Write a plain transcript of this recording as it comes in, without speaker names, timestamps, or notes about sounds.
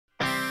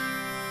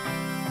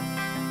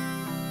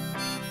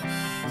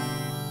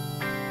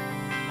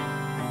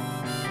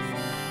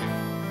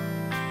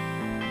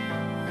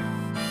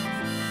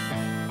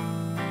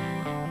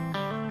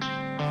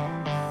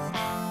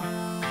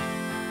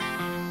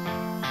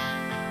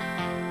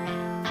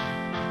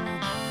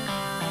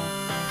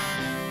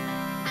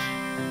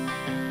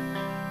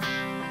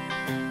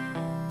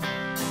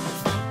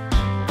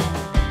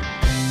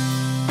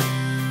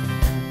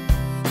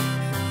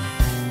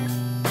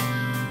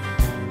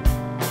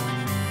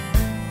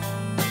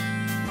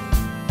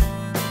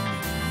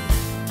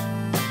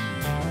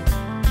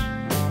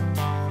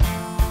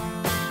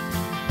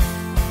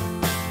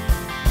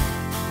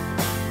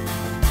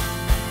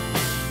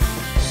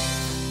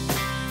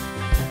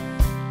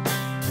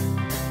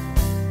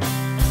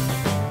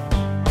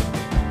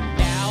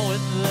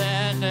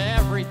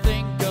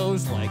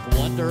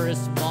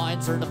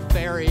or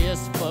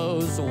nefarious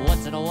foes.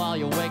 Once in a while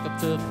you wake up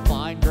to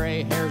find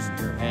gray hairs in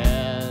your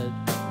head.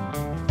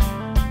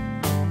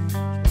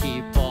 You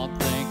keep on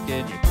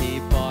thinking, you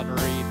keep on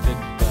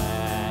reaping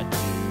bad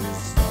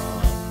news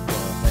up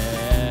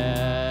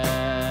ahead.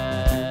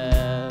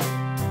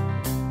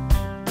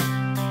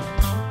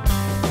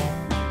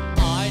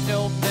 I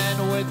know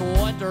men with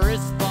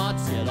wondrous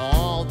thoughts, yet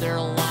all their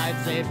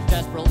lives they've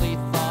desperately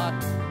thought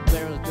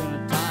there's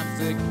been times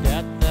to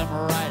get them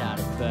right out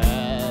of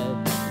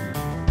bed.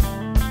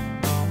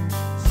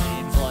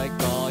 Seems like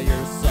all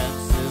your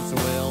senses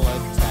will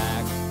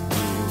attack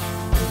you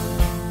in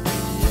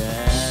the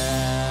end.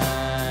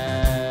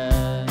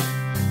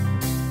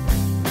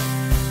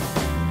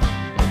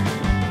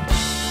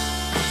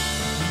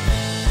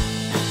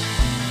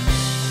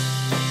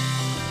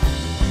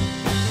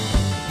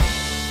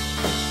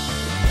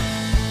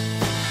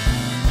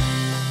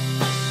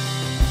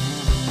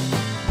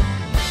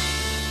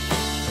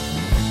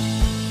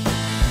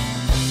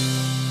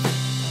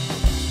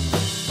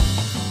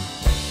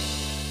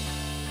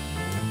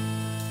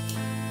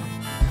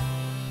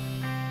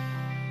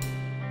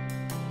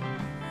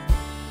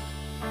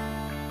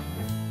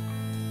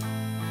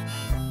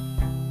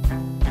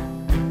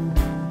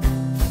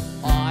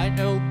 I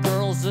know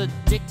girls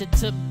addicted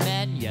to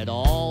men, yet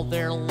all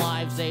their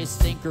lives they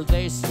sink or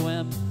they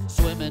swim,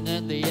 swimming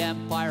in the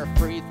empire,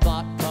 free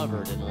thought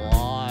covered in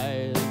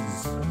lies.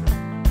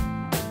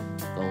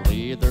 They'll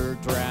either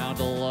drown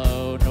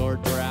alone or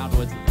drown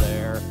with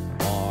their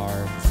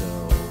arms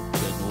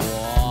open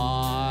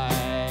wide.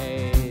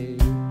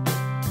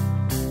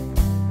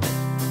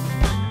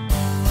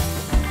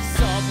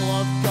 Some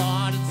love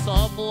God and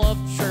some love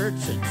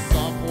church, and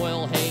some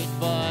will hate,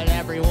 but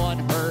everyone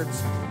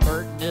hurts.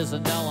 Hurting is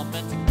an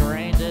element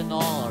ingrained in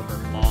all of our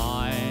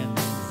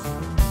minds.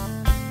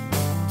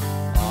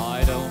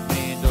 I don't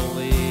mean to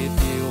leave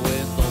you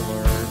in the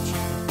lurch,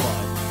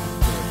 but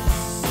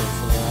this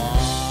is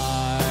life.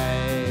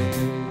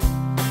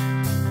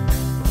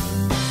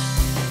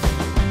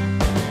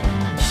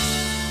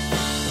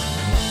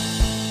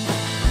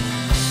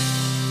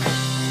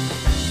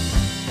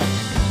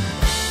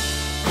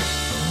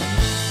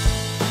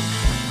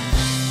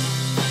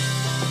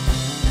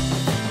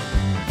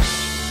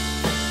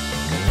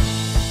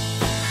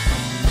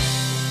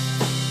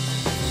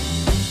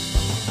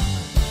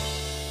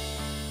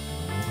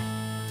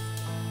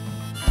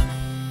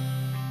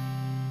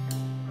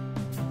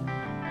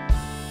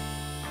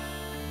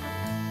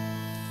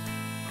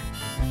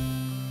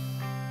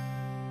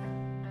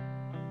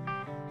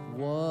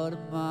 What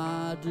am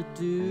I to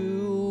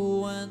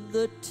do when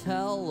the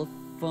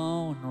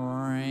telephone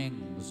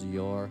rings?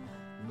 Your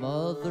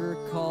mother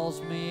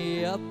calls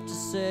me up to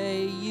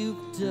say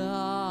you've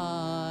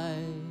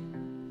died.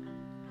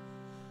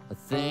 I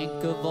think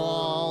of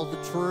all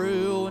the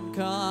true and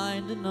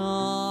kind and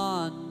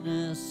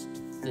honest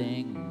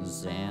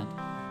things, and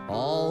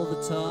all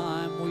the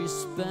time we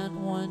spent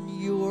when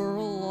you were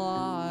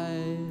alive.